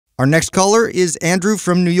Our next caller is Andrew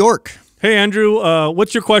from New York. Hey, Andrew,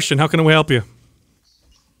 what's your question? How can we help you?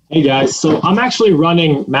 Hey guys, so I'm actually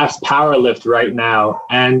running Max Powerlift right now,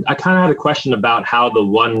 and I kind of had a question about how the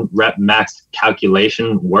 1 rep max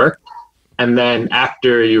calculation worked. And then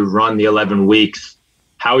after you run the 11 weeks,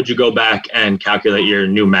 how would you go back and calculate your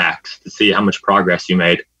new max to see how much progress you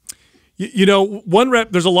made? You know, 1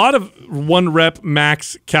 rep, there's a lot of 1 rep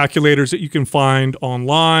max calculators that you can find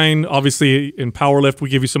online. Obviously, in Powerlift, we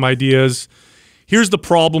give you some ideas. Here's the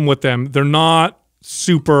problem with them. They're not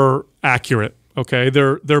super accurate, okay?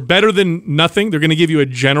 They're better than nothing. They're going to give you a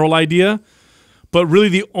general idea, but really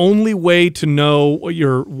the only way to know what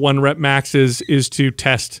your 1 rep max is to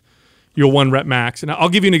test your 1 rep max. And I'll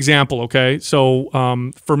give you an example, okay?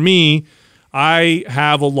 So for me, I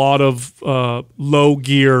have a lot of low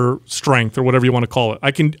gear strength, or whatever you want to call it.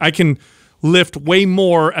 I can lift way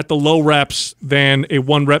more at the low reps than a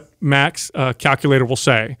 1 rep max calculator will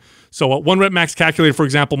say. So a 1 rep max calculator, for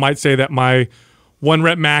example, might say that my 1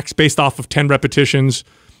 rep max based off of 10 repetitions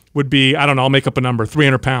would be, I don't know, I'll make up a number,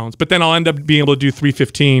 300 pounds. But then I'll end up being able to do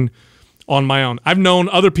 315 on my own. I've known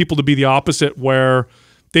other people to be the opposite, where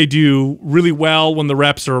they do really well when the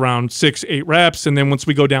reps are around 6, 8 reps, and then once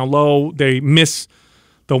we go down low, they miss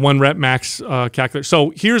the 1 rep max calculator.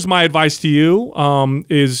 So here's my advice to you: are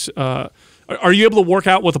you able to work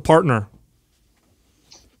out with a partner?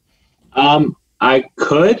 I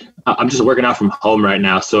could. I'm just working out from home right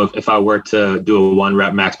now, so if I were to do a 1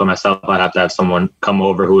 rep max by myself, I'd have to have someone come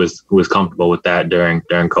over who is comfortable with that during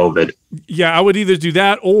COVID. Yeah, I would either do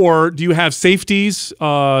that, or do you have safeties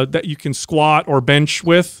that you can squat or bench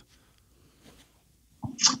with?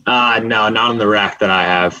 No, not on the rack that I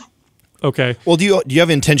have. Okay. Well, do you have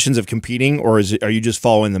intentions of competing, or are you just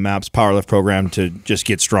following the MAPS Powerlift program to just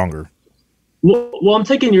get stronger? Well, I'm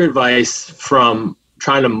taking your advice from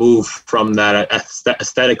trying to move from that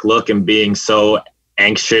aesthetic look and being so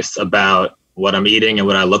anxious about what I'm eating and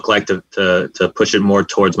what I look like to push it more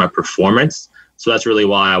towards my performance. So that's really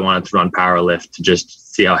why I wanted to run Powerlift, to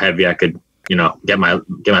just see how heavy I could, get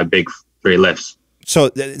my big 3 lifts. So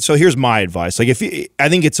here's my advice. Like, I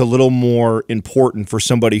think it's a little more important for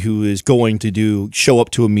somebody who is going to show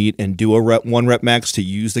up to a meet and do a 1 rep max to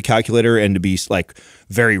use the calculator, and to be like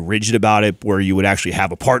very rigid about it, where you would actually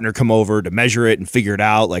have a partner come over to measure it and figure it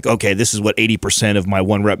out. Like, okay, this is what 80% of my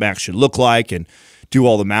 1 rep max should look like, and do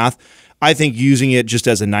all the math. I think using it just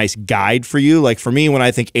as a nice guide for you. Like for me, when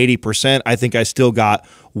I think 80%, I think I still got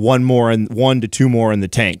 1 to 2 more in the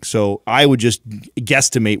tank. So I would just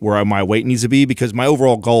guesstimate where my weight needs to be, because my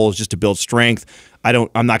overall goal is just to build strength.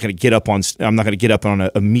 I'm not going to get up on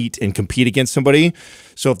a meet and compete against somebody.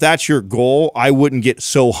 So if that's your goal, I wouldn't get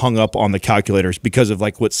so hung up on the calculators, because of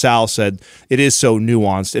like what Sal said, it is so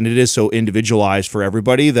nuanced and it is so individualized for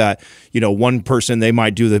everybody that, one person, they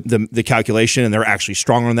might do the calculation and they're actually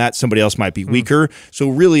stronger on that. Somebody else might be weaker. So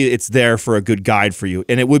really it's there for a good guide for you.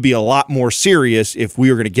 And it would be a lot more serious if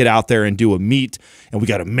we were going to get out there and do a meet, and we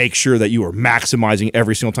got to make sure that you are maximizing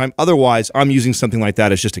every single time. Otherwise, I'm using something like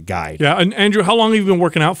that as just a guide. Yeah. And Andrew, how long have you been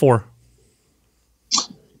working out for?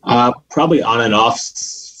 Probably on and off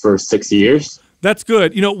for 6 years. That's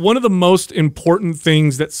good. One of the most important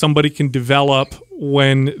things that somebody can develop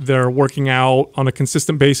when they're working out on a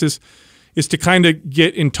consistent basis is to kind of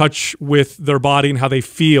get in touch with their body and how they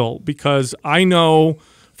feel. Because I know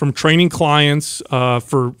from training clients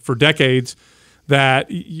for decades that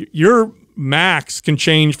your max can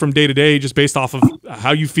change from day to day just based off of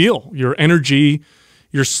how you feel, your energy,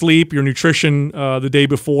 your sleep, your nutrition the day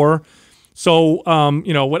before. So,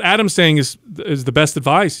 what Adam's saying is the best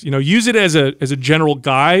advice. Use it as a general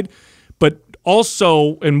guide, but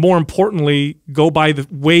also, and more importantly, go by the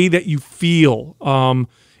way that you feel.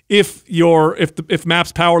 If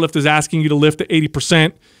MAPS Powerlift is asking you to lift at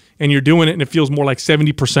 80% and you're doing it and it feels more like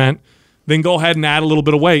 70%, then go ahead and add a little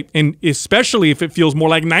bit of weight. And especially if it feels more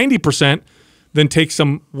like 90%, then take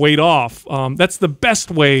some weight off. That's the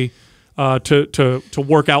best way to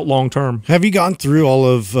work out long term. Have you gone through all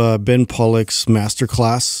of Ben Pollock's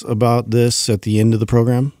masterclass about this at the end of the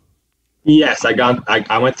program? Yes,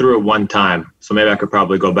 I went through it one time, so maybe I could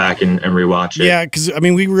probably go back and rewatch it. Yeah, because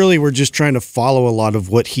we really were just trying to follow a lot of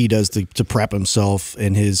what he does to prep himself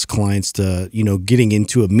and his clients to, getting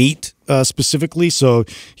into a meet specifically. So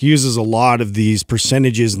he uses a lot of these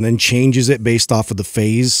percentages and then changes it based off of the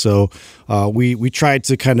phase. So we tried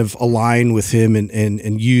to kind of align with him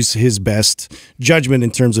and use his best judgment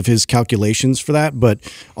in terms of his calculations for that. But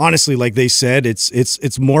honestly, like they said,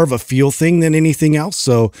 it's more of a feel thing than anything else.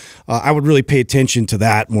 So I would really pay attention to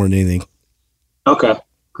that more than anything. Okay,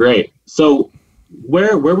 great. So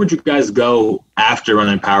where would you guys go after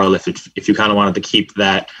running Powerlift if you kind of wanted to keep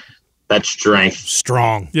that that strength.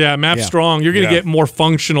 Strong. Yeah, Map Strong. You're going to get more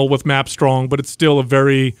functional with Map Strong, but it's still a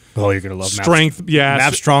very you're going to love strength.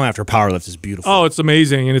 Map Strong after Powerlift is beautiful. Oh, it's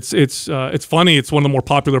amazing, and it's funny. It's one of the more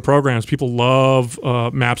popular programs. People love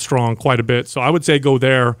Map Strong quite a bit. So I would say go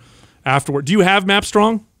there afterward. Do you have Map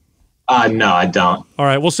Strong? No, I don't. All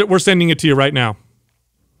right, we're sending it to you right now.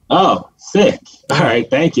 Oh, sick. All right,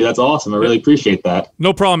 thank you. That's awesome. I really appreciate that.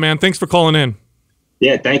 No problem, man. Thanks for calling in.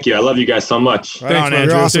 Yeah, thank you. I love you guys so much. Thanks,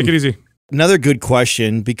 Andrew. Awesome. Take it easy. Another good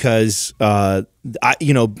question, because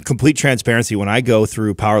complete transparency. When I go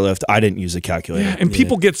through Powerlift, I didn't use a calculator. Yeah, and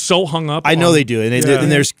people get so hung up. I know they do, and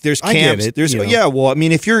there's I camps. get it, There's well, I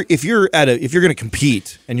mean, if you're going to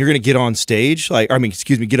compete and you're going to get on stage,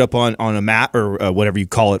 get up on a mat or whatever you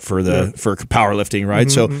call it for powerlifting, right?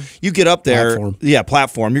 So you get up there,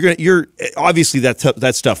 platform. You're obviously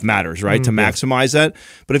that stuff matters, right? To maximize that.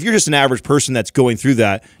 But if you're just an average person that's going through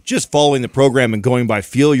that, just following the program and going by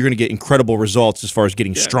feel, you're going to get incredible results as far as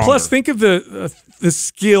getting stronger. Plus, think of the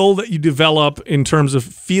skill that you develop in terms of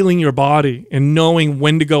feeling your body and knowing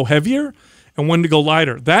when to go heavier and when to go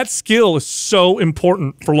lighter. That skill is so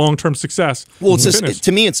important for long-term success. Well,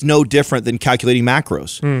 to me, it's no different than calculating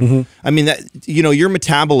macros. I mean, your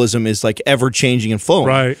metabolism is like ever-changing and flowing.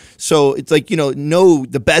 Right. So it's like,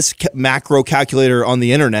 the best macro calculator on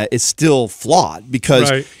the internet is still flawed,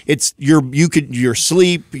 because it's your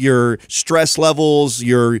sleep, your stress levels,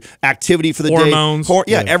 your activity for the hormones.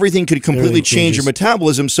 day. Everything could completely change your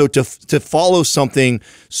metabolism. So to follow something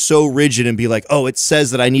so rigid and be like, oh, it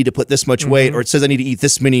says that I need to put this much weight, or it says I need to eat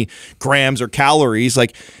this many grams or calories,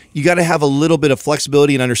 like, you got to have a little bit of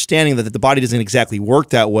flexibility and understanding that the body doesn't exactly work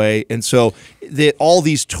that way. And so all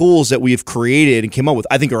these tools that we've created and came up with,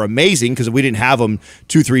 I think, are amazing, because we didn't have them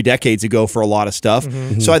 2-3 decades ago for a lot of stuff.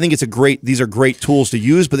 So I think these are great tools to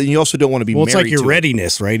use, but then you also don't want to be married to it. It's like your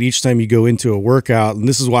readiness, right? Each time you go into a workout, and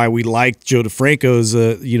this is why we liked Joe DeFranco's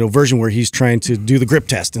version, where he's trying to do the grip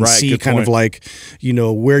test and see kind of like,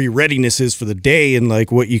 where your readiness is for the day and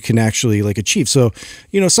like what you can actually like achieve. So,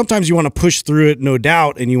 sometimes you want to push through it, no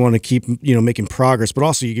doubt, and you want to keep making progress, but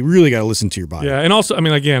also you really got to listen to your body. Yeah, and also, I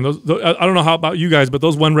mean, again, I don't know how about you guys, but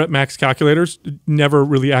those 1 rep max calculators, never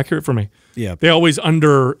really accurate for me. Yeah, they always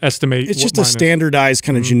underestimate. It's just a standardized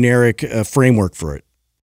kind of generic framework for it.